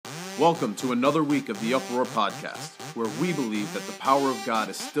Welcome to another week of the Uproar Podcast, where we believe that the power of God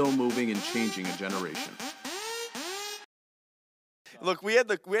is still moving and changing a generation. Look, we had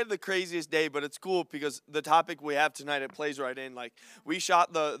the craziest day, but it's cool because the topic we have tonight, it plays right in. Like, we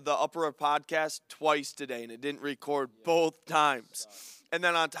shot the Uproar Podcast twice today, and it didn't record both times. And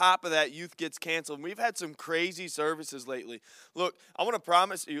then on top of that, youth gets canceled. And we've had some crazy services lately. Look, I want to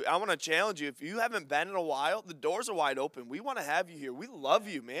promise you, I want to challenge you. If you haven't been in a while, the doors are wide open. We want to have you here. We love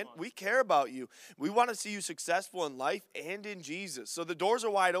you, man. We care about you. We want to see you successful in life and in Jesus. So the doors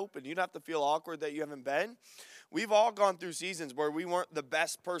are wide open. You don't have to feel awkward that you haven't been. We've all gone through seasons where we weren't the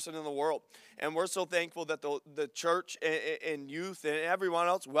best person in the world. And we're so thankful that the church and youth and everyone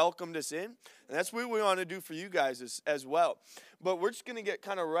else welcomed us in. And that's what we want to do for you guys as well. But we're just going to get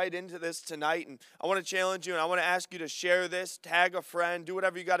kind of right into this tonight. And I want to challenge you and I want to ask you to share this, tag a friend, do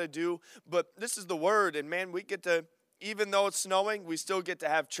whatever you got to do. But this is the word. And man, we get to, even though it's snowing, we still get to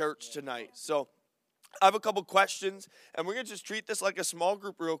have church tonight. So I have a couple questions, and we're going to just treat this like a small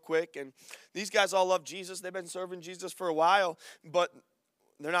group real quick. And these guys all love Jesus. They've been serving Jesus for a while, but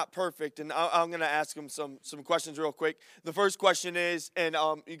they're not perfect. And I'm going to ask them some questions real quick. The first question is, and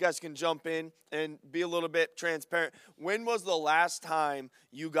you guys can jump in and be a little bit transparent. When was the last time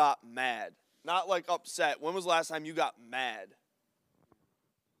you got mad? Not like upset. When was the last time you got mad?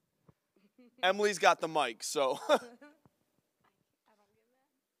 Emily's got the mic, so...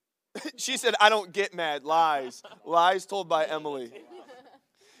 She said, I don't get mad. Lies. Lies told by Emily.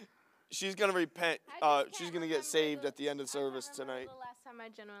 She's going to repent. She's going to get saved at the end of service tonight. The last time I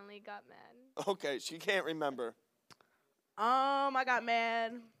genuinely got mad. Okay, she can't remember. I got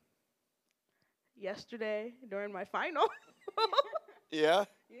mad yesterday during my final. Yeah?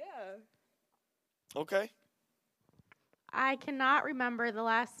 Yeah. Okay. I cannot remember the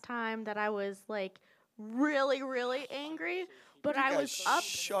last time that I was like really, really angry. But I was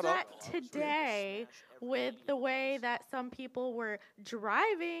upset today with the way that some people were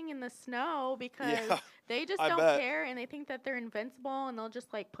driving in the snow because they just don't care and they think that they're invincible and they'll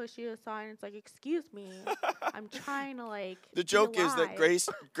just like push you aside and it's like, excuse me, I'm trying to like The joke is that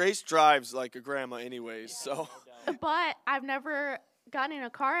Grace drives like a grandma anyways, so. But I've never gotten in a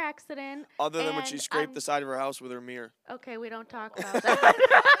car accident. Other than when she scraped the side of her house with her mirror. Okay, we don't talk about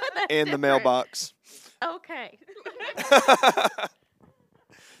that. And the mailbox. Okay.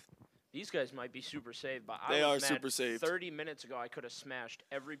 These guys might be super saved, but they I are was mad super saved. 30 minutes ago, I could have smashed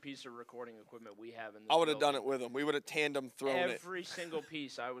every piece of recording equipment we have in this I would have done building. it with them. We would have tandem thrown it. Every single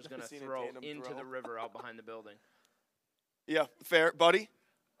piece I was going to throw into the river out behind the building. Yeah, fair. Buddy?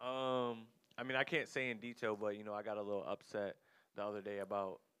 I mean, I can't say in detail, but, you know, I got a little upset the other day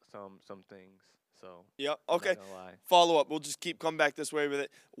about some things. So, yeah, okay. I'm not gonna lie. Follow up. We'll just keep coming back this way with it.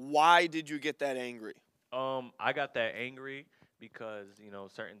 Why did you get that angry? I got that angry because, you know,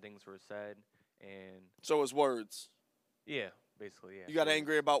 certain things were said and so it was words. Yeah, basically, yeah. You got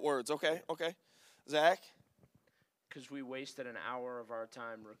angry about words. Okay, okay. Zach? Because we wasted an hour of our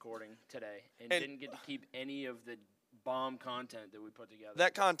time recording today and didn't get to keep any of the bomb content that we put together.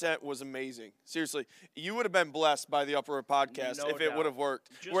 That content was amazing. Seriously, you would have been blessed by the Uproar Podcast if it would have worked.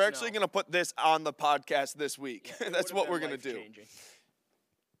 We're actually going to put this on the podcast this week. Yeah, that's what we're going to do. Changing.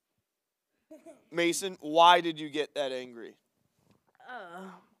 Mason, why did you get that angry?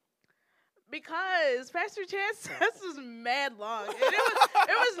 Because Pastor Chance says this was mad long. And it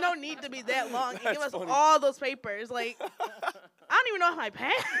was no need to be that long. He gave us all those papers. Like, I don't even know if I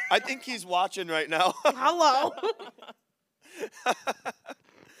passed. I think he's watching right now. Hello.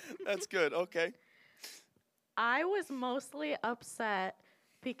 That's good. Okay. I was mostly upset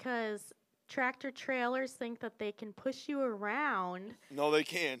because tractor trailers think that they can push you around. No, they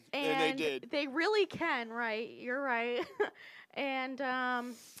can. And they did. They really can, right? You're right. And,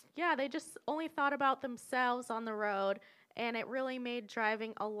 yeah, they just only thought about themselves on the road, and it really made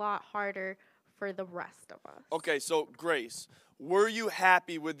driving a lot harder for the rest of us. Okay, so, Grace, were you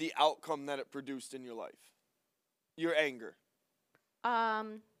happy with the outcome that it produced in your life? Your anger?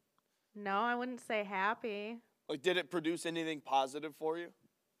 No, I wouldn't say happy. Like, did it produce anything positive for you?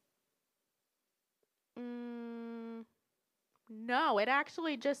 No, it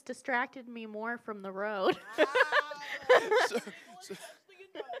actually just distracted me more from the road.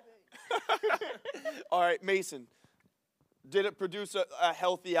 All right, Mason, did it produce a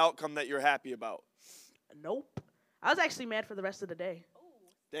healthy outcome that you're happy about? Nope. I was actually mad for the rest of the day.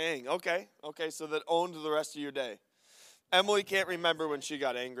 Dang, okay. Okay, so that owned the rest of your day. Emily can't remember when she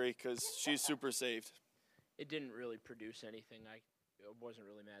got angry because she's super saved. It didn't really produce anything. I wasn't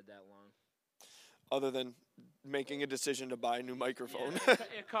really mad that long. Other than making a decision to buy a new microphone. Yeah,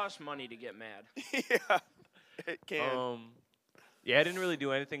 it costs money to get mad. Yeah, it can. Yeah, I didn't really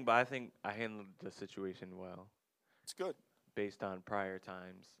do anything, but I think I handled the situation well. It's good. Based on prior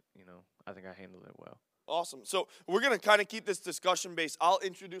times, I think I handled it well. Awesome. So we're going to kind of keep this discussion based. I'll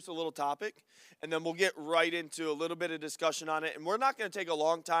introduce a little topic, and then we'll get right into a little bit of discussion on it. And we're not going to take a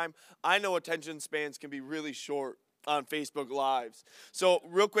long time. I know attention spans can be really short on Facebook Lives. So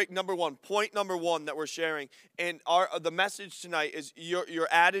real quick, point number one that we're sharing, and the message tonight is your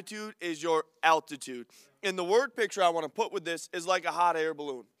attitude is your altitude. And the word picture I want to put with this is like a hot air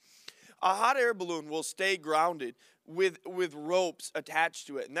balloon. A hot air balloon will stay grounded with ropes attached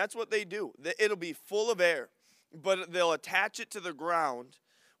to it. And that's what they do. It'll be full of air, but they'll attach it to the ground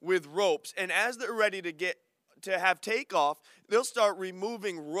with ropes. And as they're ready to have takeoff, they'll start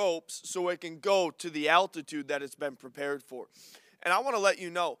removing ropes so it can go to the altitude that it's been prepared for. And I want to let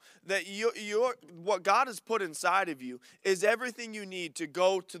you know that what God has put inside of you is everything you need to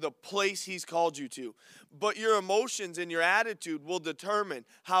go to the place He's called you to. But your emotions and your attitude will determine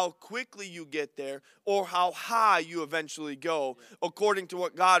how quickly you get there or how high you eventually go according to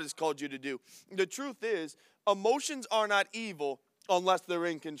what God has called you to do. The truth is, emotions are not evil unless they're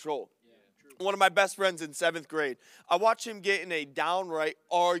in control. One of my best friends in 7th grade, I watched him get in a downright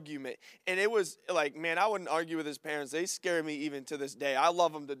argument. And it was like, man, I wouldn't argue with his parents. They scare me even to this day. I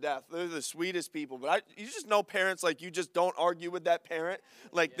love them to death. They're the sweetest people. But you just know parents, like, you just don't argue with that parent.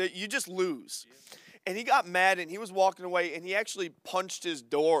 Like, you just lose. And he got mad, and he was walking away, and he actually punched his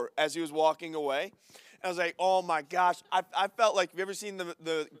door as he was walking away. I was like, oh, my gosh. I felt like, have you ever seen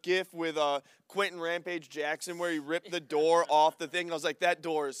the GIF with Quentin Rampage Jackson where he ripped the door off the thing? I was like, that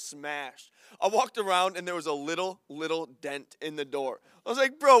door is smashed. I walked around, and there was a little dent in the door. I was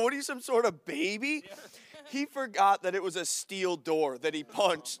like, bro, what are you, some sort of baby? He forgot that it was a steel door that he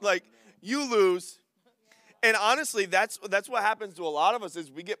punched. Like, you lose. And honestly, that's what happens to a lot of us is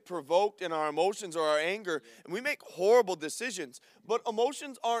we get provoked in our emotions or our anger, and we make horrible decisions. But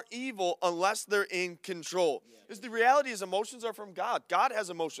emotions aren't evil unless they're in control. Because the reality is emotions are from God. God has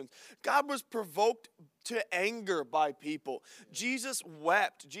emotions. God was provoked to anger by people. Jesus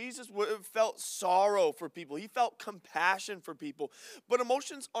wept. Jesus felt sorrow for people. He felt compassion for people. But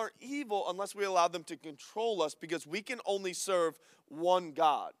emotions aren't evil unless we allow them to control us, because we can only serve one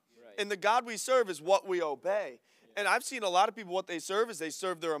God. And the God we serve is what we obey. And I've seen a lot of people, what they serve is they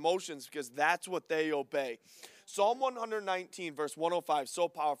serve their emotions because that's what they obey. Psalm 119, verse 105, so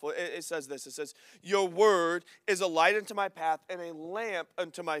powerful. It says this. It says, your word is a light unto my path and a lamp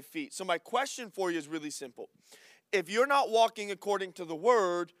unto my feet. So my question for you is really simple. If you're not walking according to the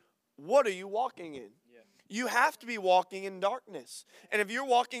word, what are you walking in? You have to be walking in darkness. And if you're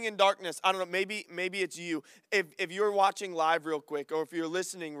walking in darkness, I don't know, maybe it's you. If you're watching live real quick or if you're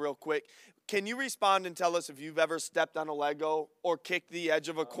listening real quick, can you respond and tell us if you've ever stepped on a Lego or kicked the edge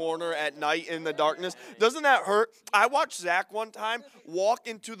of a corner at night in the darkness? Doesn't that hurt? I watched Zach one time walk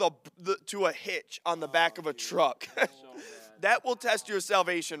into to a hitch on the back of a truck. That will test your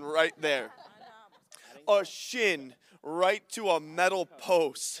salvation right there. A shin right to a metal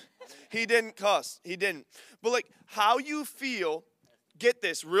post. He didn't cuss. He didn't. But like how you feel, get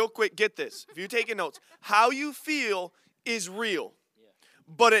this real quick, get this. If you're taking notes, how you feel is real,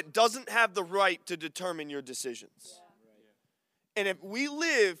 but it doesn't have the right to determine your decisions. And if we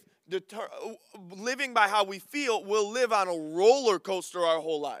living by how we feel, we'll live on a roller coaster our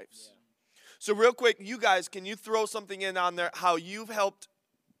whole lives. So real quick, you guys, can you throw something in on there, how you've helped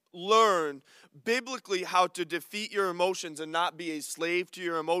learn biblically how to defeat your emotions and not be a slave to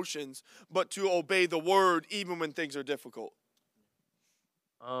your emotions, but to obey the word even when things are difficult?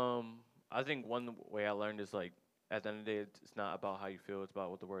 I think one way I learned is like at the end of the day, it's not about how you feel; it's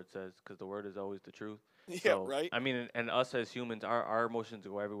about what the word says, because the word is always the truth. Yeah, so, right. I mean, and us as humans, our emotions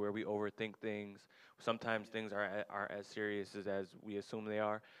go everywhere. We overthink things. Sometimes things aren't as serious as we assume they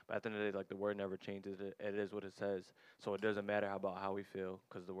are. But at the end of the day, like the word never changes. It is what it says. So it doesn't matter about how we feel,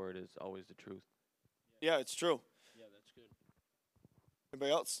 because the word is always the truth. Yeah, it's true. Yeah, that's good.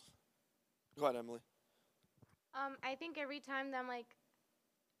 Anybody else? Go ahead, Emily. I think every time that I'm like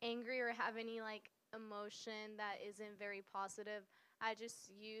angry or have any like emotion that isn't very positive, I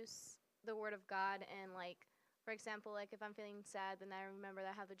just use the word of God, and like, for example, like if I'm feeling sad, then I remember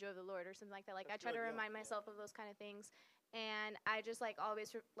that I have the joy of the Lord or something like that. Like I try to remind myself of those kind of things, and I just like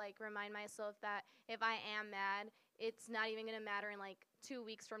always remind myself that if I am mad, it's not even gonna matter in like 2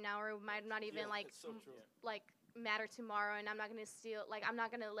 weeks from now, or it might not even matter tomorrow, and I'm not gonna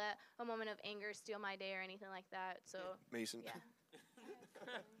let a moment of anger steal my day or anything like that. So Mason. yeah.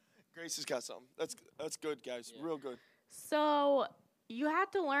 Grace has got something. That's good, guys. Yeah. Real good. So you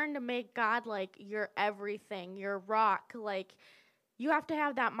have to learn to make God like your everything, your rock. Like you have to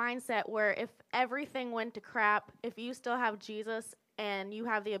have that mindset where if everything went to crap, if you still have Jesus and you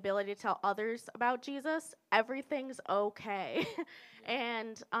have the ability to tell others about Jesus, everything's okay.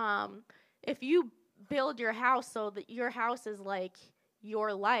 And if you build your house so that your house is like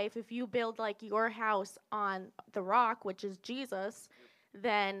your life, if you build like your house on the rock, which is Jesus,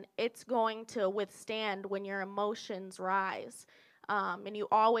 then it's going to withstand when your emotions rise. And you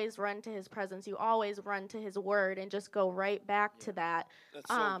always run to his presence. You always run to his word and just go right back to that. That's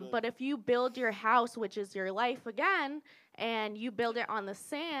so good. But if you build your house, which is your life again, and you build it on the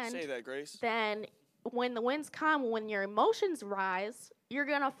sand, Say that, Grace. then when the winds come, when your emotions rise, you're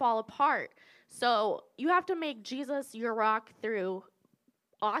going to fall apart. So you have to make Jesus your rock through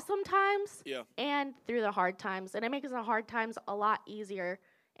awesome times and through the hard times. And it makes the hard times a lot easier,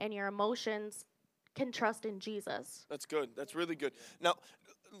 and your emotions can trust in Jesus. That's good. That's really good. Now,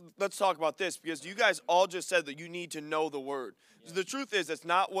 let's talk about this, because you guys all just said that you need to know the word. So the truth is, it's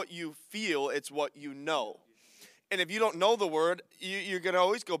not what you feel, it's what you know. And if you don't know the word, you're going to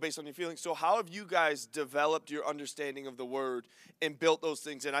always go based on your feelings. So how have you guys developed your understanding of the word and built those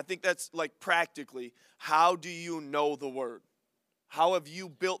things in? I think that's like practically, how do you know the word? How have you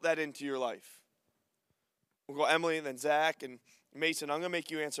built that into your life? We'll go Emily and then Zach and Mason. I'm going to make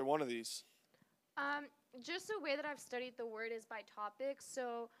you answer one of these. Just the way that I've studied the word is by topics.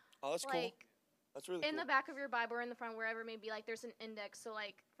 So, that's like, cool. That's really in cool. the back of your Bible or in the front, wherever it may be, like, there's an index. So,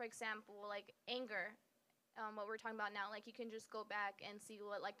 like, for example, like, anger, what we're talking about now, like, you can just go back and see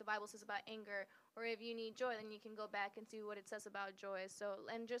what, like, the Bible says about anger. Or if you need joy, then you can go back and see what it says about joy. So,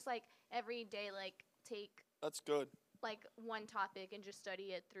 and just, like, every day, like, take... That's good. Like, one topic and just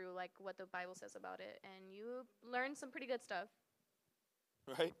study it through, like, what the Bible says about it. And you learn some pretty good stuff.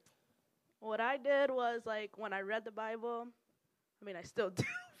 Right? What I did was, like, when I read the Bible, I mean, I still do.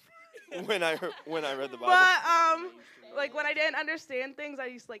 when I read the Bible. But, like, when I didn't understand things, I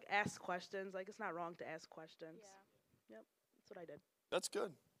used to, like, ask questions. Like, it's not wrong to ask questions. Yeah. Yep, that's what I did. That's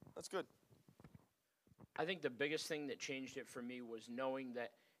good. That's good. I think the biggest thing that changed it for me was knowing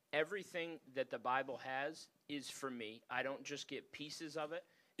that everything that the Bible has is for me. I don't just get pieces of it.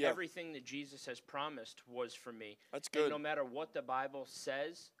 Yeah. Everything that Jesus has promised was for me. That's good. And no matter what the Bible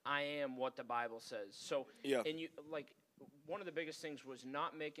says, I am what the Bible says. So, and you, like, one of the biggest things was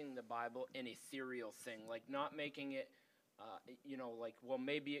not making the Bible an ethereal thing, like not making it, you know, like, well,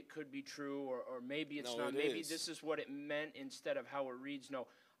 maybe it could be true, or maybe it's not. Maybe this is what it meant instead of how it reads. No,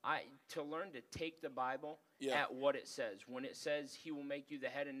 to learn to take the Bible at what it says. When it says he will make you the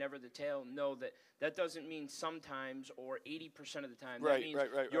head and never the tail, know that doesn't mean sometimes or 80% of the time. That means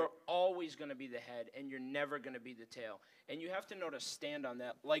you're always going to be the head and you're never going to be the tail. And you have to know to stand on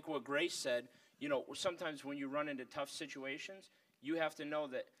that. Like what Grace said, you know, sometimes when you run into tough situations, you have to know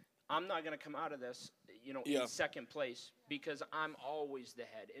that I'm not going to come out of this, you know, in second place, because I'm always the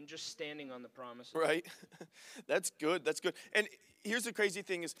head, and just standing on the promises. Right. That's good. That's good. And here's the crazy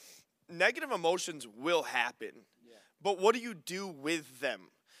thing is, negative emotions will happen, but what do you do with them?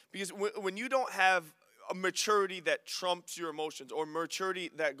 Because when you don't have a maturity that trumps your emotions, or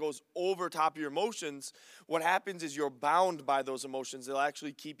maturity that goes over top of your emotions, what happens is you're bound by those emotions. They'll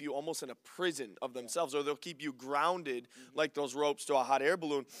actually keep you almost in a prison of themselves, or they'll keep you grounded like those ropes to a hot air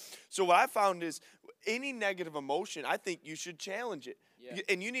balloon. So what I found is, any negative emotion, I think you should challenge it.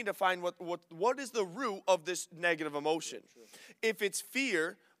 And you need to find what is the root of this negative emotion. If it's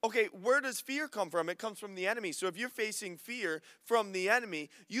fear, okay, where does fear come from? It comes from the enemy. So if you're facing fear from the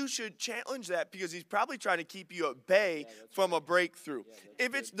enemy, you should challenge that, because he's probably trying to keep you at bay from a breakthrough.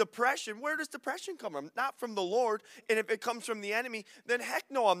 If it's depression, where does depression come from? Not from the Lord. And if it comes from the enemy, then heck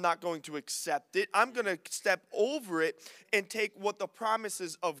no, I'm not going to accept it. I'm going to step over it and take what the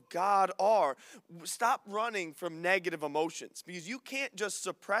promises of God are. Stop running from negative emotions, because you can't just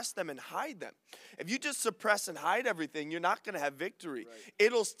suppress them and hide them. If you just suppress and hide everything, you're not going to have victory.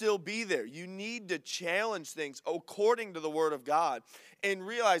 It'll still be there. You need to challenge things according to the Word of God and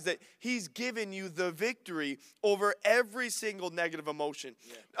realize that He's given you the victory over every single negative emotion.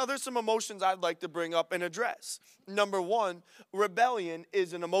 Now, there's some emotions I'd like to bring up and address. Number one, rebellion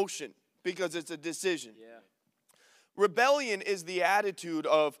is an emotion because it's a decision. Rebellion is the attitude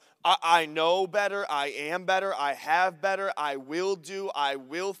of, I know better, I am better, I have better, I will do, I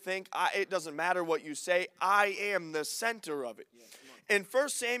will think. It doesn't matter what you say. I am the center of it. In 1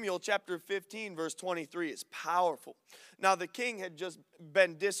 Samuel chapter 15, verse 23, is powerful. Now, the king had just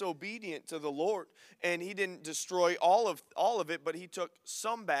been disobedient to the Lord, and he didn't destroy all of it, but he took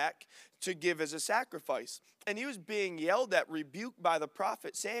some back to give as a sacrifice. And he was being yelled at, rebuked by the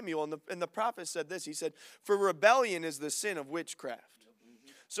prophet Samuel, and the prophet said this. He said, "For rebellion is the sin of witchcraft."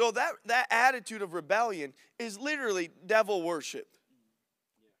 So that attitude of rebellion is literally devil worship.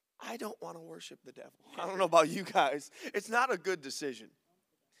 I don't want to worship the devil. I don't know about you guys. It's not a good decision.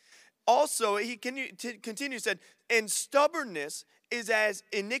 Also, he continues, said, and stubbornness is as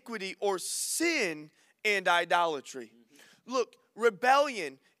iniquity or sin and idolatry. Look,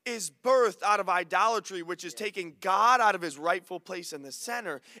 rebellion is birthed out of idolatry, which is taking God out of his rightful place in the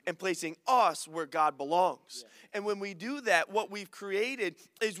center and placing us where God belongs. And when we do that, what we've created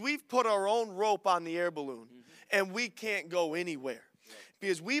is we've put our own rope on the air balloon, and we can't go anywhere.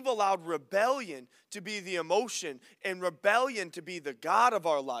 Because we've allowed rebellion to be the emotion and rebellion to be the God of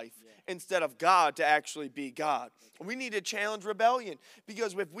our life instead of God to actually be God. We need to challenge rebellion,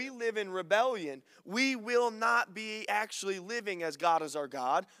 because if we live in rebellion, we will not be actually living as God is our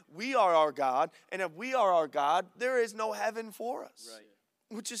God. We are our God, and if we are our God, there is no heaven for us,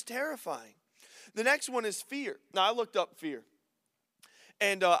 which is terrifying. The next one is fear. Now, I looked up fear.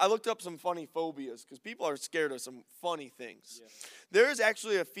 And I looked up some funny phobias, because people are scared of some funny things. There is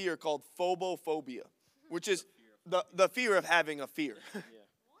actually a fear called phobophobia, which is the fear of having a fear.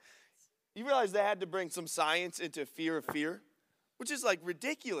 You realize they had to bring some science into fear of fear, which is like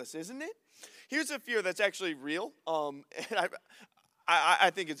ridiculous, isn't it? Here's a fear that's actually real, and I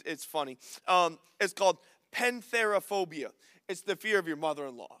think it's funny. It's called pantherophobia. It's the fear of your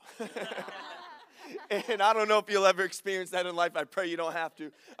mother-in-law. And I don't know if you'll ever experience that in life. I pray you don't have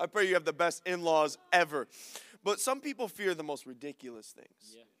to. I pray you have the best in-laws ever. But some people fear the most ridiculous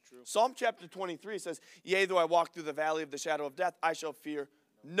things. Yeah, true. Psalm chapter 23 says, yea, though I walk through the valley of the shadow of death, I shall fear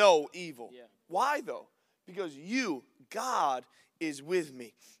no evil. Yeah. Why, though? Because you, God, is with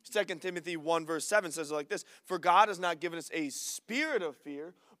me. 2 Timothy 1 verse 7 says it like this, for God has not given us a spirit of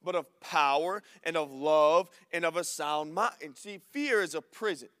fear, but of power and of love and of a sound mind. See, fear is a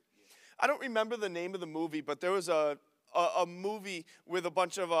prison. I don't remember the name of the movie, but there was a movie with a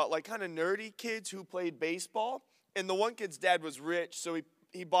bunch of like kind of nerdy kids who played baseball, and the one kid's dad was rich, so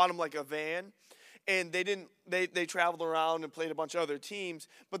he bought him like a van, and they traveled around and played a bunch of other teams,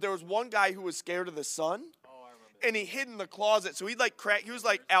 but there was one guy who was scared of the sun, and he hid in the closet, so he was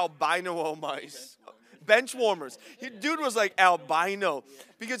like albino mice. Bench warmers. Dude was like albino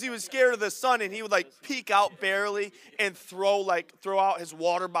because he was scared of the sun, and he would like peek out barely and throw out his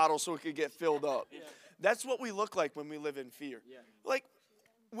water bottle so it could get filled up. That's what we look like when we live in fear. Like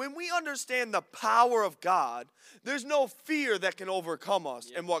when we understand the power of God, there's no fear that can overcome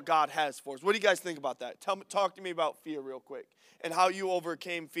us and what God has for us. What do you guys think about that? Talk to me about fear real quick and how you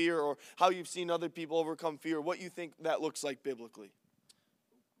overcame fear, or how you've seen other people overcome fear, what you think that looks like biblically.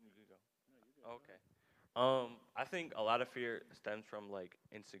 Okay. I think a lot of fear stems from like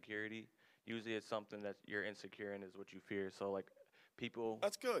insecurity. Usually it's something that you're insecure in is what you fear. So like people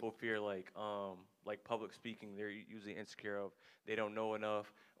will fear like public speaking. They're usually insecure of they don't know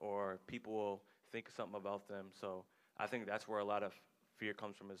enough, or people will think something about them. So I think that's where a lot of fear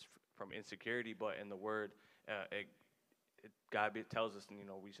comes from, is from insecurity. But in the Word, God tells us,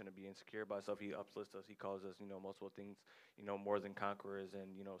 we shouldn't be insecure about stuff. He uplifts us. He calls us, multiple things, more than conquerors, and,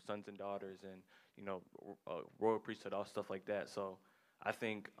 sons and daughters, and, royal priesthood, all stuff like that. So I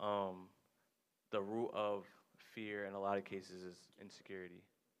think the root of fear in a lot of cases is insecurity.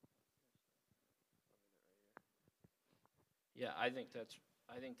 Yeah, I think that's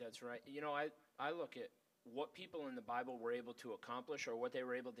right. I look at what people in the Bible were able to accomplish, or what they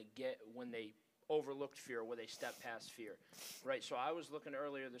were able to get when they overlooked fear, where they stepped past fear, right? So I was looking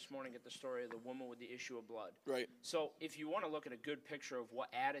earlier this morning at the story of the woman with the issue of blood. Right. So if you want to look at a good picture of what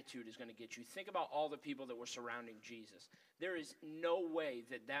attitude is going to get you, think about all the people that were surrounding Jesus. There is no way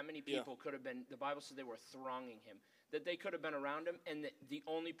that many people could have been, the Bible said they were thronging him, that they could have been around him, and that the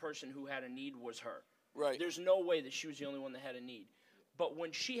only person who had a need was her. Right. There's no way that she was the only one that had a need. But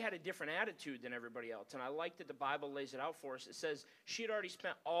when she had a different attitude than everybody else, and I like that the Bible lays it out for us, it says she had already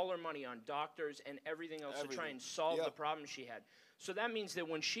spent all her money on doctors and everything else to try and solve the problem she had. So that means that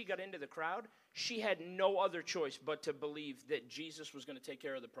when she got into the crowd, she had no other choice but to believe that Jesus was going to take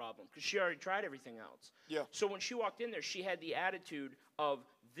care of the problem, because she already tried everything else. Yeah. So when she walked in there, she had the attitude of,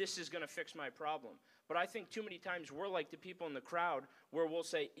 this is going to fix my problem. But I think too many times we're like the people in the crowd where we'll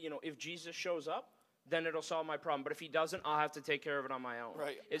say, if Jesus shows up, then it'll solve my problem. But if he doesn't, I'll have to take care of it on my own.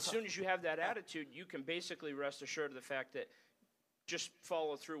 Right. As soon as you have that attitude, you can basically rest assured of the fact that just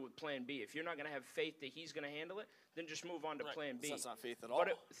follow through with plan B. If you're not going to have faith that he's going to handle it, then just move on to plan B. That's not faith at all.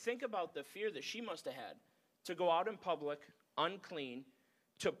 But think about the fear that she must have had to go out in public, unclean,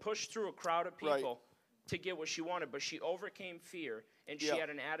 to push through a crowd of people to get what she wanted. But she overcame fear, and she had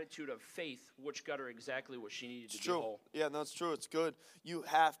an attitude of faith, which got her exactly what she needed to be whole. Yeah, that's true. It's good. You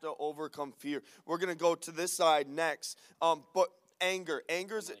have to overcome fear. We're going to go to this side next. But anger.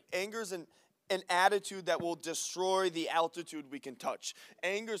 Anger's an attitude that will destroy the altitude we can touch.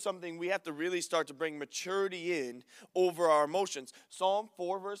 Anger is something we have to really start to bring maturity in over our emotions. Psalm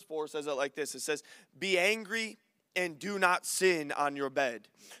 4 verse 4 says it like this. It says, be angry and do not sin on your bed.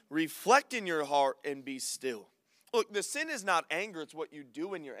 Reflect in your heart and be still. Look, the sin is not anger, it's what you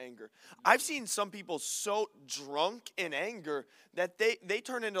do in your anger. I've seen some people so drunk in anger that they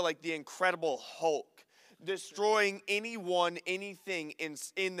turn into like the Incredible Hulk, destroying anyone, anything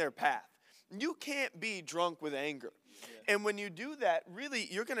in their path. You can't be drunk with anger. And when you do that, really,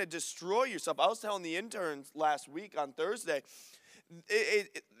 you're going to destroy yourself. I was telling the interns last week on Thursday,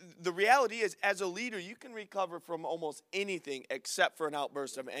 the reality is, as a leader, you can recover from almost anything except for an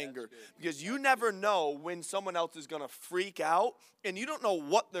outburst of anger. Because you never know when someone else is going to freak out, and you don't know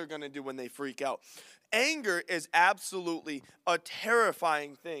what they're going to do when they freak out. Anger is absolutely a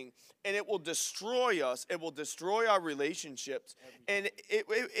terrifying thing, and it will destroy us. It will destroy our relationships, and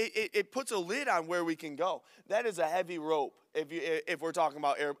it puts a lid on where we can go. That is a heavy rope if we're talking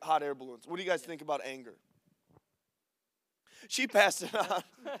about hot air balloons. What do you guys think about anger? She passed it on.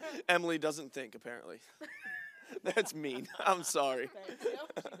 Emily doesn't think, apparently. That's mean. I'm sorry.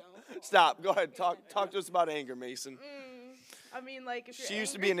 Stop. Go ahead. Talk to us about anger, Mason. I mean, like, if she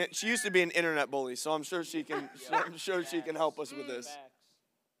used to be an internet bully, so I'm sure she can. She can help us with this.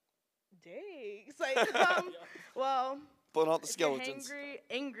 Dang. It's like, well. Put out the skeletons.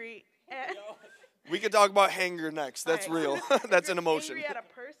 Angry. We could talk about anger next. That's right. real. That's an emotion. Angry at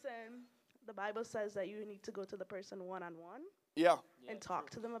a person. The Bible says that you need to go to the person one-on-one. Yeah. And talk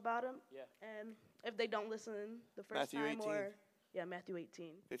to them about him. Yeah. And if they don't listen the first time, Matthew 18.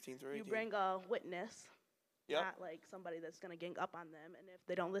 15 through 18. You bring a witness. Yep. Not like somebody that's going to gang up on them. And if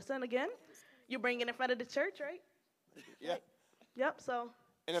they don't listen again, you bring it in front of the church, right? Yeah. Yep, so.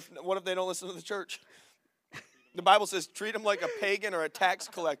 And what if they don't listen to the church? The Bible says treat them like a pagan or a tax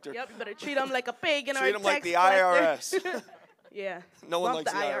collector. Yep, you better treat them like a pagan or a tax collector. Treat them like the IRS. Yeah. No one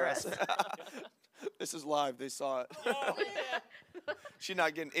likes the IRS. This is live. They saw it. Oh, yeah. She's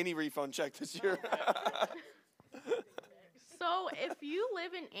not getting any refund check this year. So if you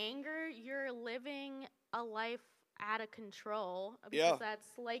live in anger, you're living a life out of control. Because that's,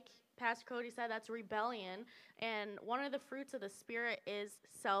 like Pastor Cody said, that's rebellion. And one of the fruits of the Spirit is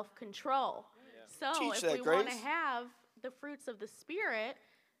self-control. Yeah. So if we want to have the fruits of the Spirit,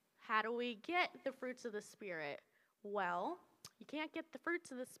 how do we get the fruits of the Spirit? Well, you can't get the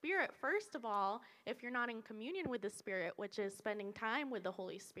fruits of the Spirit, first of all, if you're not in communion with the Spirit, which is spending time with the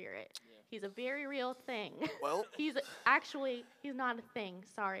Holy Spirit. Yeah. He's a very real thing. Well, he's not a thing.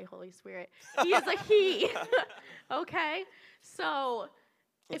 Sorry, Holy Spirit. He is a he. Okay? So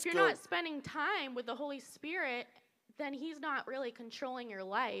if you're not spending time with the Holy Spirit, then he's not really controlling your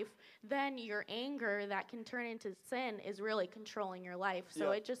life. Then your anger that can turn into sin is really controlling your life.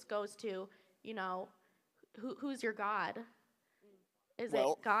 So it just goes to, who's your God? Is it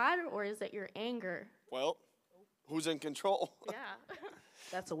God or is it your anger? Well, who's in control? Yeah.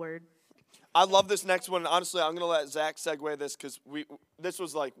 That's a word. I love this next one. Honestly, I'm going to let Zach segue this because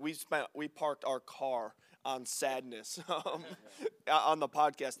we parked our car on sadness on the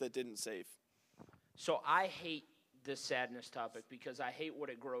podcast that didn't save. So I hate the sadness topic because I hate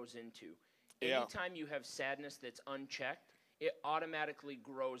what it grows into. Anytime you have sadness that's unchecked, it automatically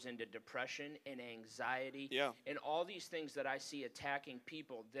grows into depression and anxiety and all these things that I see attacking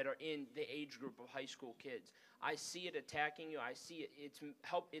people that are in the age group of high school kids. I see it attacking you. I see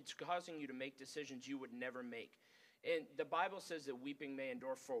it's causing you to make decisions you would never make. And the Bible says that weeping may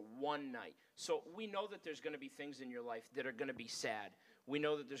endure for one night. So we know that there's going to be things in your life that are going to be sad. We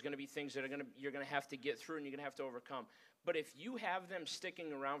know that there's going to be things that you're going to have to get through and you're going to have to overcome. But if you have them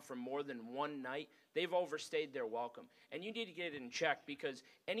sticking around for more than one night, they've overstayed their welcome. And you need to get it in check because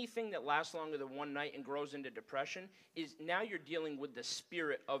anything that lasts longer than one night and grows into depression is now you're dealing with the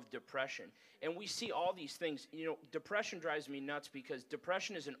spirit of depression. And we see all these things. Depression drives me nuts because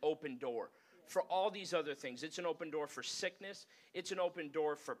depression is an open door for all these other things. It's an open door for sickness. It's an open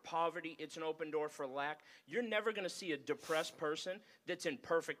door for poverty. It's an open door for lack. You're never going to see a depressed person that's in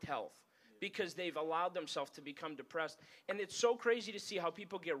perfect health because they've allowed themselves to become depressed. And it's so crazy to see how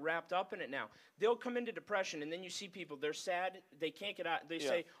people get wrapped up in it now. They'll come into depression, and then you see people, they're sad, they can't get out. They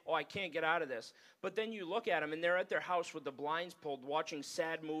say, I can't get out of this. But then you look at them, and they're at their house with the blinds pulled, watching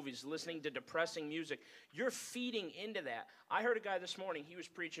sad movies, listening to depressing music. You're feeding into that. I heard a guy this morning, he was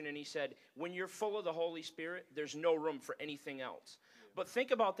preaching, and he said, when you're full of the Holy Spirit, there's no room for anything else. But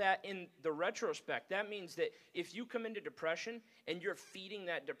think about that in the retrospect. That means that if you come into depression and you're feeding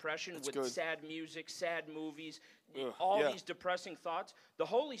that depression sad music, sad movies, these depressing thoughts, the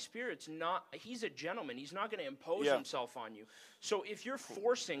Holy Spirit's not, he's a gentleman. He's not going to impose himself on you. So if you're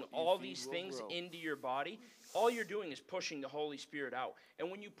forcing all these things into your body, all you're doing is pushing the Holy Spirit out.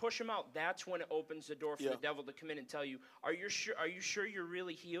 And when you push him out, that's when it opens the door for the devil to come in and tell you, are you sure you're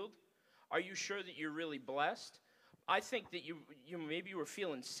really healed? Are you sure that you're really blessed? I think that you maybe you were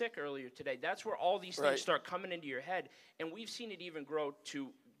feeling sick earlier today. That's where all these things start coming into your head. And we've seen it even grow to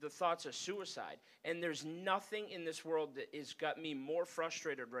the thoughts of suicide. And there's nothing in this world that has got me more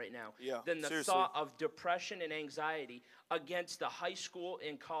frustrated right now than the thought of depression and anxiety against the high school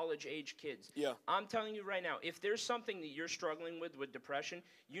and college age kids. I'm telling you right now, if there's something that you're struggling with depression,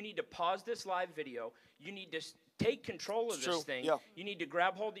 you need to pause this live video. You need to take control of this thing. You need to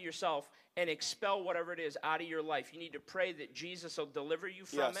grab hold of yourself and expel whatever it is out of your life. You need to pray that Jesus will deliver you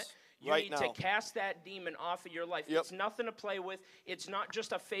from it. You need to cast that demon off of your life. It's nothing to play with. It's not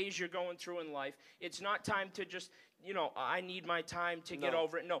just a phase you're going through in life. It's not time to just, I need my time to get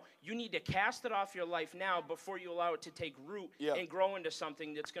over it. No, you need to cast it off your life now before you allow it to take root and grow into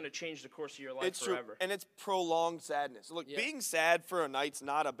something that's going to change the course of your life forever. True. And it's prolonged sadness. Look, being sad for a night's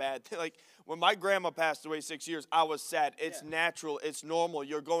not a bad thing. Like, when my grandma passed away 6 years, I was sad. It's natural. It's normal.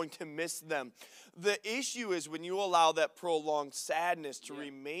 You're going to miss them. The issue is when you allow that prolonged sadness to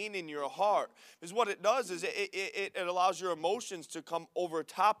remain in your heart. Because what it does is it allows your emotions to come over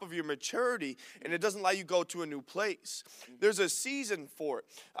top of your maturity, and it doesn't let you go to a new place. There's a season for it.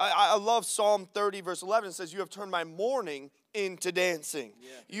 I love Psalm 30, verse 11. It says, you have turned my mourning into dancing.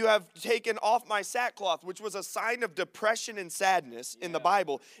 You have taken off my sackcloth, which was a sign of depression and sadness in the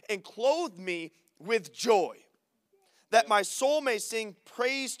Bible, and clothed me with joy, that my soul may sing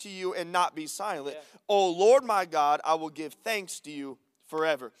praise to you and not be silent. O Lord my God, I will give thanks to you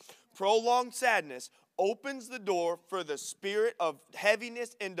forever. Prolonged sadness opens the door for the spirit of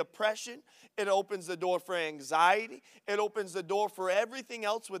heaviness and depression. It opens the door for anxiety. It opens the door for everything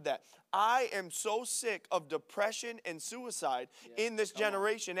else with that. I am so sick of depression and suicide in this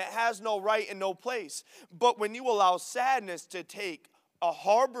generation. It has no right and no place. But when you allow sadness to take a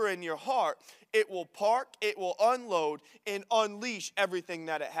harbor in your heart, it will park, it will unload, and unleash everything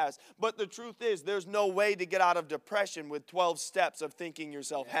that it has. But the truth is, there's no way to get out of depression with 12 steps of thinking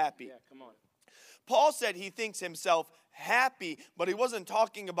yourself happy. Come on. Paul said he thinks himself happy, but he wasn't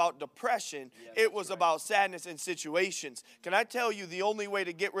talking about depression. It was about sadness and situations. Can I tell you, the only way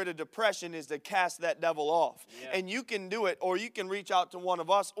to get rid of depression is to cast that devil off. And you can do it, or you can reach out to one of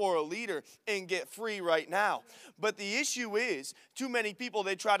us or a leader and get free right now. But the issue is, too many people,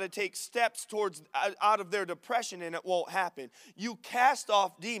 they try to take steps towards out of their depression, and it won't happen. You cast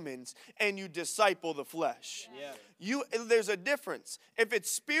off demons and you disciple the flesh. There's a difference. If it's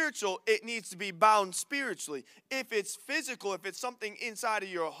spiritual, it needs to be bound spiritually. If it's physical, if it's something inside of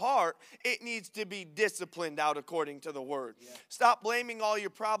your heart, it needs to be disciplined out according to the word. Stop blaming all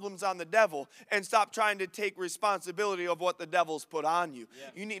your problems on the devil and stop trying to take responsibility of what the devil's put on you.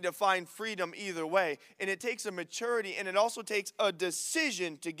 You need to find freedom either way. And it takes a maturity, and it also takes a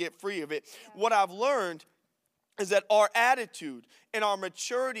decision to get free of it. What I've learned is that our attitude and our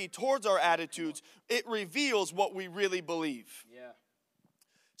maturity towards our attitudes, it reveals what we really believe.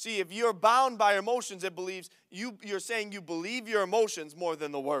 See, if you're bound by emotions, it believes you're saying you believe your emotions more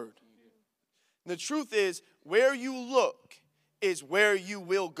than the word. The truth is, where you look is where you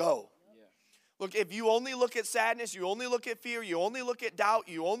will go. Look, if you only look at sadness, you only look at fear, you only look at doubt,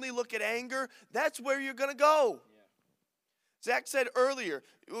 you only look at anger, that's where you're going to go. Zach said earlier,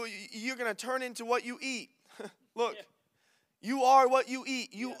 you're going to turn into what you eat. Look, you are what you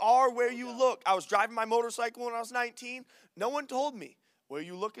eat. You are where you look. I was driving my motorcycle when I was 19. No one told me. Where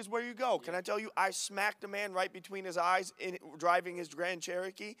you look is where you go. Can I tell you, I smacked a man right between his eyes driving his Grand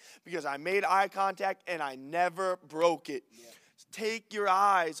Cherokee because I made eye contact and I never broke it. Take your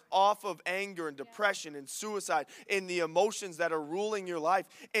eyes off of anger and depression and suicide and the emotions that are ruling your life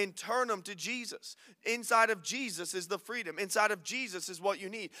and turn them to Jesus. Inside of Jesus is the freedom. Inside of Jesus is what you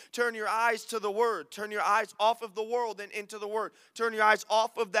need. Turn your eyes to the Word. Turn your eyes off of the world and into the Word. Turn your eyes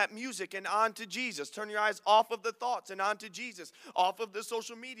off of that music and onto Jesus. Turn your eyes off of the thoughts and onto Jesus. Off of the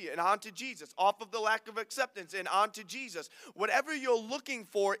social media and onto Jesus. Off of the lack of acceptance and onto Jesus. Whatever you're looking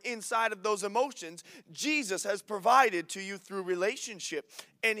for inside of those emotions, Jesus has provided to you through relationship,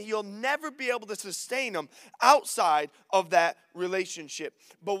 and you'll never be able to sustain them outside of that relationship.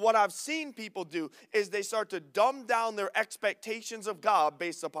 But what I've seen people do is they start to dumb down their expectations of God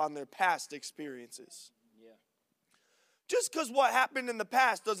based upon their past experiences. Just because what happened in the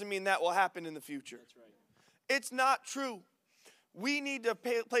past doesn't mean that will happen in the future. It's not true. We need to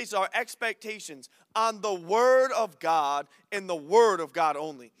place our expectations on the Word of God and the Word of God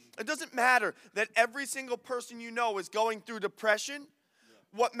only. It doesn't matter that every single person you know is going through depression.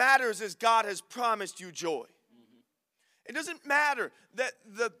 What matters is God has promised you joy. It doesn't matter that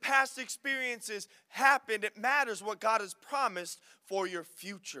the past experiences happened. It matters what God has promised for your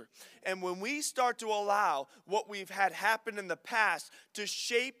future. And when we start to allow what we've had happen in the past to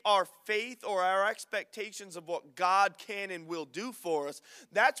shape our faith or our expectations of what God can and will do for us,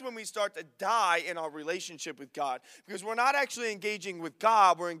 that's when we start to die in our relationship with God. Because we're not actually engaging with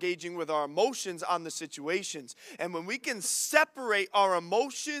God, we're engaging with our emotions on the situations. And when we can separate our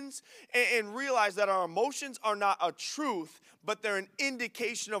emotions and realize that our emotions are not a truth, but they're an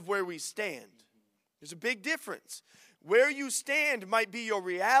indication of where we stand. There's a big difference. Where you stand might be your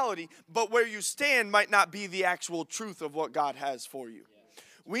reality, but where you stand might not be the actual truth of what God has for you.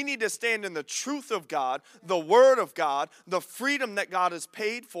 We need to stand in the truth of God, the Word of God, the freedom that God has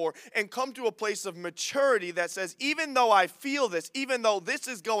paid for, and come to a place of maturity that says, even though I feel this, even though this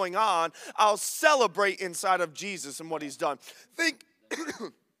is going on, I'll celebrate inside of Jesus and what He's done.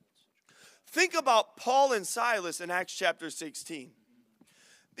 Think about Paul and Silas in Acts chapter 16.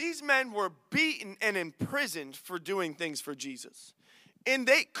 These men were beaten and imprisoned for doing things for Jesus. And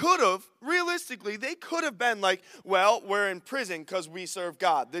they could have, realistically, they could have been like, well, we're in prison because we serve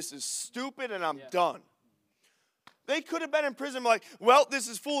God. This is stupid and I'm done. They could have been in prison like, well, this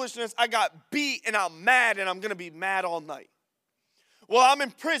is foolishness. I got beat and I'm mad and I'm going to be mad all night. Well, I'm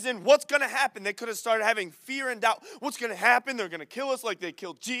in prison. What's going to happen? They could have started having fear and doubt. What's going to happen? They're going to kill us like they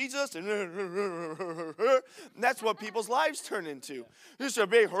killed Jesus. And that's what people's lives turn into. Just a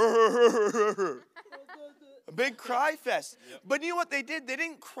big cry fest. But you know what they did? They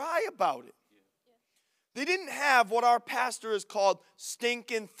didn't cry about it. They didn't have what our pastor has called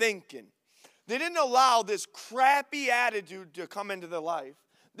stinking thinking. They didn't allow this crappy attitude to come into their life.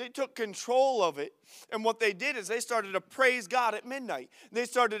 They took control of it, and what they did is they started to praise God at midnight. They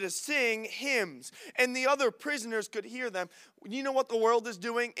started to sing hymns, and the other prisoners could hear them. You know what the world is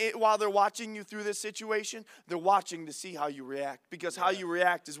doing while they're watching you through this situation? They're watching to see how you react, because how you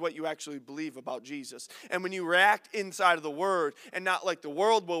react is what you actually believe about Jesus. And when you react inside of the Word and not like the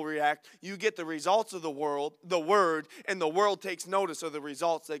world will react, you get the results of the Word, and the world takes notice of the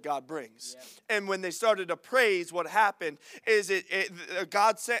results that God brings. Yeah. And when they started to praise, what happened is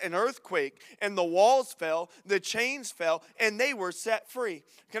God sent an earthquake, and the walls fell, the chains fell, and they were set free.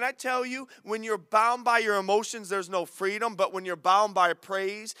 Can I tell you, when you're bound by your emotions, there's no freedom. But when you're bound by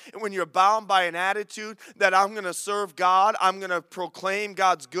praise, and when you're bound by an attitude that I'm going to serve God, I'm going to proclaim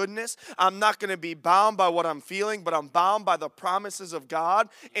God's goodness, I'm not going to be bound by what I'm feeling, but I'm bound by the promises of God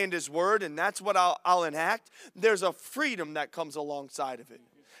and His Word, and that's what I'll enact. There's a freedom that comes alongside of it.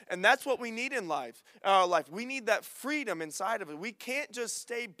 And that's what we need in life. We need that freedom inside of it. We can't just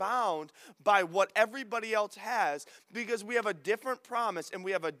stay bound by what everybody else has, because we have a different promise and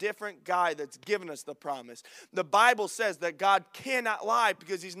we have a different guy that's given us the promise. The Bible says that God cannot lie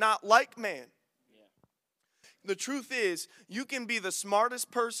because He's not like man. Yeah. The truth is, you can be the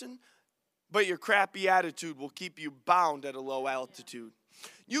smartest person, but your crappy attitude will keep you bound at a low altitude.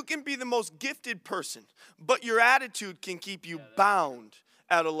 You can be the most gifted person, but your attitude can keep you bound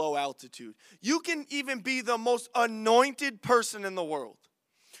at a low altitude. You can even be the most anointed person in the world,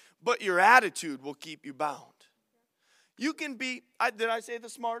 but your attitude will keep you bound. You can be, did I say the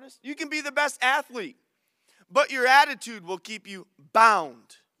smartest? You can be the best athlete, but your attitude will keep you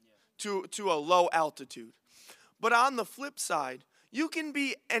bound to a low altitude. But on the flip side, you can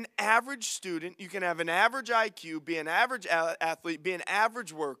be an average student, you can have an average IQ, be an average athlete, be an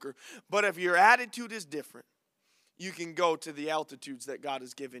average worker, but if your attitude is different, you can go to the altitudes that God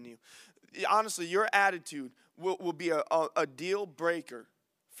has given you. Honestly, your attitude will be a deal breaker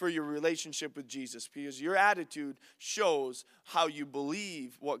for your relationship with Jesus, because your attitude shows how you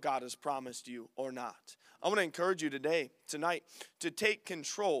believe what God has promised you or not. I want to encourage you tonight, to take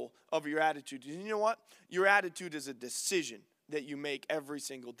control of your attitude. You know what? Your attitude is a decision that you make every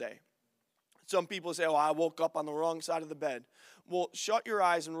single day. Some people say, I woke up on the wrong side of the bed. Well, shut your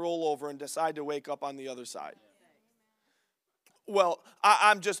eyes and roll over and decide to wake up on the other side. Well,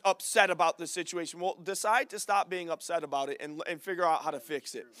 I'm just upset about this situation. Well, decide to stop being upset about it and figure out how to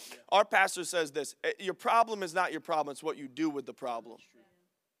fix it. Our pastor says this: your problem is not your problem, it's what you do with the problem.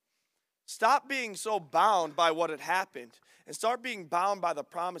 Stop being so bound by what had happened and start being bound by the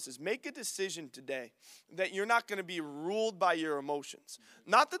promises. Make a decision today that you're not going to be ruled by your emotions.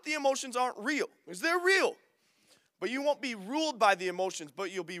 Not that the emotions aren't real, because they're real. But you won't be ruled by the emotions,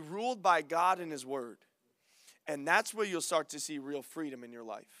 but you'll be ruled by God and His Word. And that's where you'll start to see real freedom in your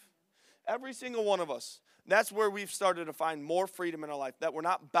life. every single one of us, that's where we've started to find more freedom in our life, that we're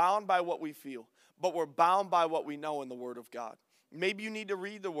not bound by what we feel, but we're bound by what we know in the Word of God. Maybe you need to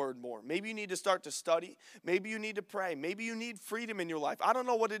read the Word more. Maybe you need to start to study. Maybe you need to pray. Maybe you need freedom in your life. I don't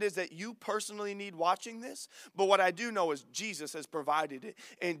know what it is that you personally need watching this, but what I do know is Jesus has provided it,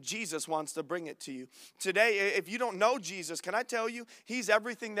 and Jesus wants to bring it to you. Today, if you don't know Jesus, can I tell you, He's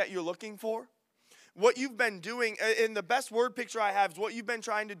everything that you're looking for? What you've been doing, and the best word picture I have is what you've been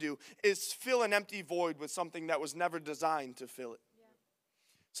trying to do is fill an empty void with something that was never designed to fill it.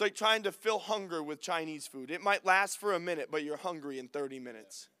 It's like trying to fill hunger with Chinese food. It might last for a minute, but you're hungry in 30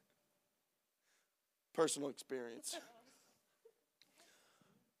 minutes. Personal experience.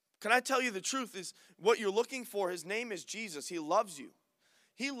 Can I tell you the truth is what you're looking for, His name is Jesus. He loves you.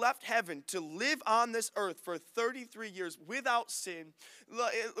 He left heaven to live on this earth for 33 years without sin,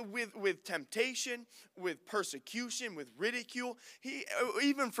 with temptation, with persecution, with ridicule. He,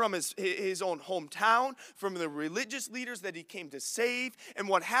 even from his own hometown, from the religious leaders that He came to save. And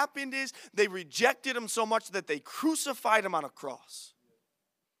what happened is they rejected Him so much that they crucified Him on a cross.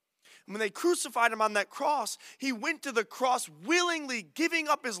 When they crucified Him on that cross, He went to the cross willingly giving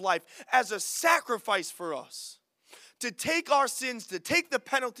up His life as a sacrifice for us. To take our sins, to take the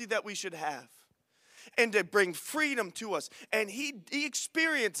penalty that we should have, and to bring freedom to us. And he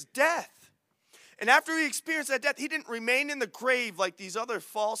experienced death. And after He experienced that death, He didn't remain in the grave like these other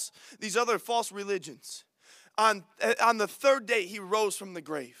false religions. On the third day, He rose from the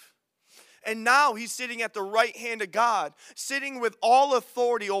grave. And now He's sitting at the right hand of God, sitting with all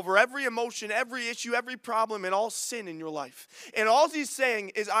authority over every emotion, every issue, every problem, and all sin in your life. And all He's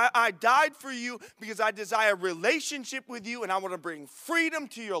saying is, I died for you because I desire a relationship with you, and I want to bring freedom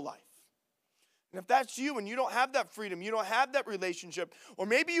to your life. And if that's you and you don't have that freedom, you don't have that relationship, or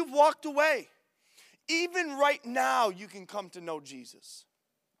maybe you've walked away, even right now you can come to know Jesus.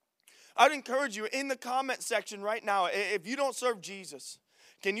 I'd encourage you in the comment section right now, if you don't serve Jesus,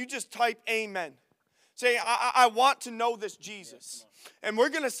 can you just type amen? Say, I want to know this Jesus. And we're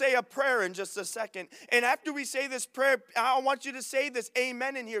going to say a prayer in just a second. And after we say this prayer, I want you to say this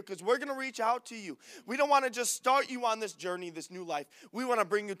amen in here because we're going to reach out to you. We don't want to just start you on this journey, this new life. We want to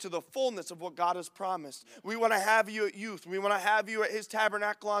bring you to the fullness of what God has promised. We want to have you at youth. We want to have you at His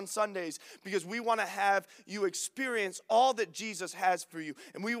tabernacle on Sundays because we want to have you experience all that Jesus has for you.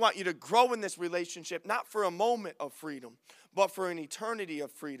 And we want you to grow in this relationship, not for a moment of freedom, but for an eternity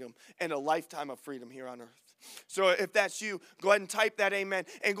of freedom and a lifetime of freedom here on earth. So if that's you, go ahead and type that amen.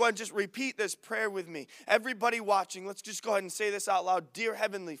 And go ahead and just repeat this prayer with me. Everybody watching, let's just go ahead and say this out loud. Dear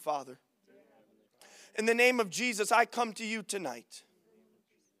Heavenly Father, in the name of Jesus, I come to you tonight.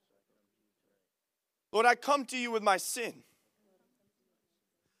 Lord, I come to you with my sin.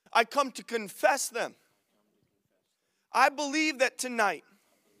 I come to confess them. I believe that tonight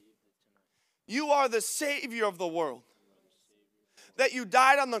you are the Savior of the world. That you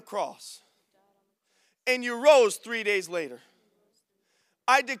died on the cross and you rose 3 days later.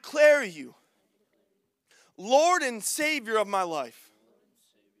 I declare you Lord and Savior of my life.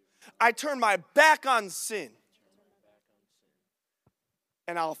 I turn my back on sin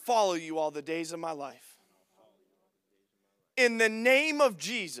and I'll follow you all the days of my life. In the name of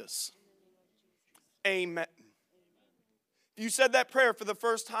Jesus, amen. If you said that prayer for the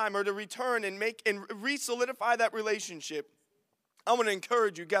first time or to return and re-solidify that relationship, I want to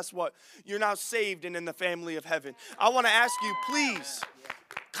encourage you, guess what? You're now saved and in the family of heaven. I want to ask you, please,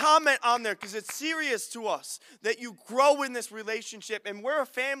 comment on there because it's serious to us that you grow in this relationship. And we're a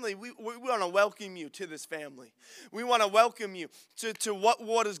family. We want to welcome you to this family. We want to welcome you to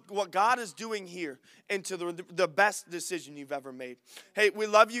what God is doing here and to the best decision you've ever made. Hey, we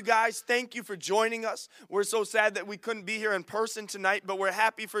love you guys. Thank you for joining us. We're so sad that we couldn't be here in person tonight, but we're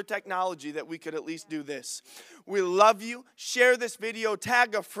happy for technology that we could at least do this. We love you. Share this video.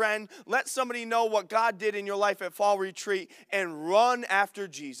 Tag a friend. Let somebody know what God did in your life at Fall Retreat and run after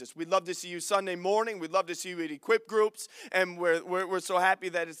Jesus. We'd love to see you Sunday morning. We'd love to see you at Equip groups. And we're so happy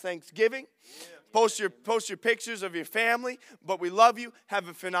that it's Thanksgiving. Yeah. Post your pictures of your family. But we love you. Have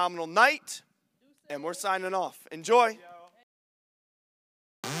a phenomenal night. And we're signing off. Enjoy.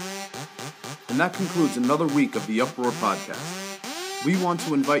 And that concludes another week of the Uproar Podcast. We want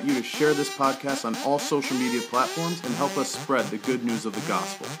to invite you to share this podcast on all social media platforms and help us spread the good news of the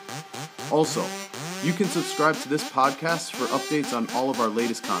gospel. Also, you can subscribe to this podcast for updates on all of our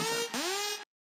latest content.